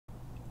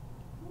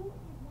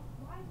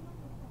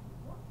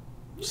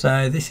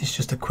So this is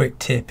just a quick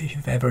tip if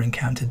you've ever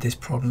encountered this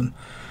problem,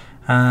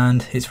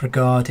 and it's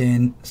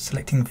regarding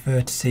selecting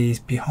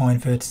vertices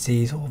behind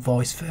vertices or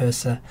vice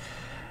versa.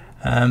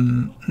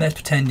 Let's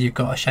pretend you've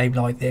got a shape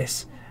like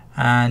this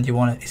and you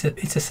want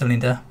it's a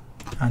cylinder,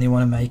 and you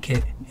want to make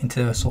it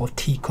into a sort of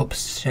teacup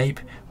shape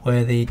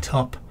where the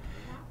top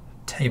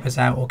tapers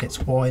out or gets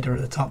wider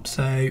at the top.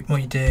 So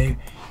what you do,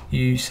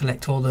 you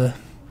select all the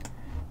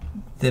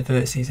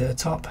vertices at the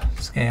top,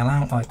 scale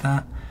out like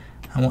that,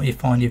 and what you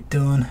find you've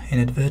done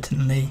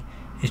inadvertently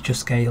is just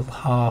scale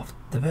half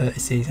the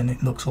vertices, and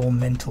it looks all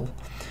mental,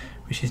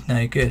 which is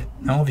no good.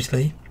 Now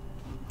obviously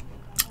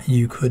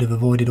you could have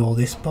avoided all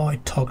this by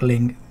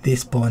toggling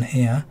this button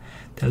here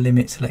to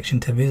limit selection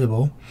to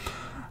visible,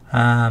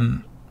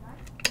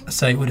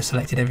 so it would have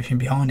selected everything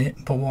behind it.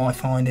 But what I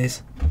find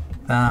is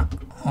that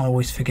I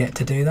always forget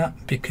to do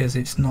that because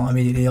it's not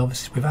immediately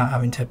obvious without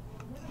having to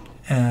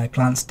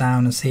glance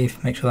down and see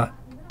if make sure that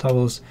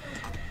toggle's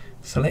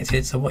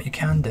selected. So what you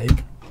can do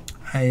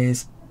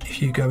is,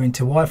 if you go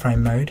into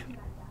wireframe mode,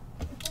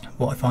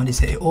 what I find is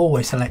that it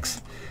always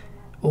selects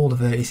all the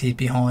vertices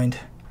behind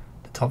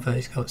the top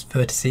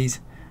vertices,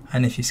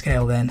 and if you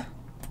scale then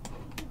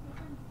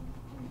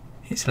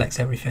it selects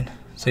everything,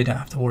 so you don't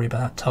have to worry about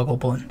that toggle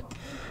button.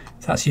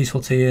 If that's useful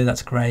to you,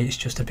 that's great. It's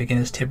just a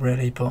beginner's tip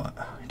really, but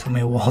it took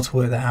me a while to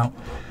work that out,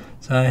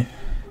 so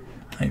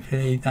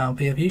hopefully that'll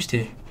be of use to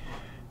you.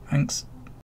 Thanks.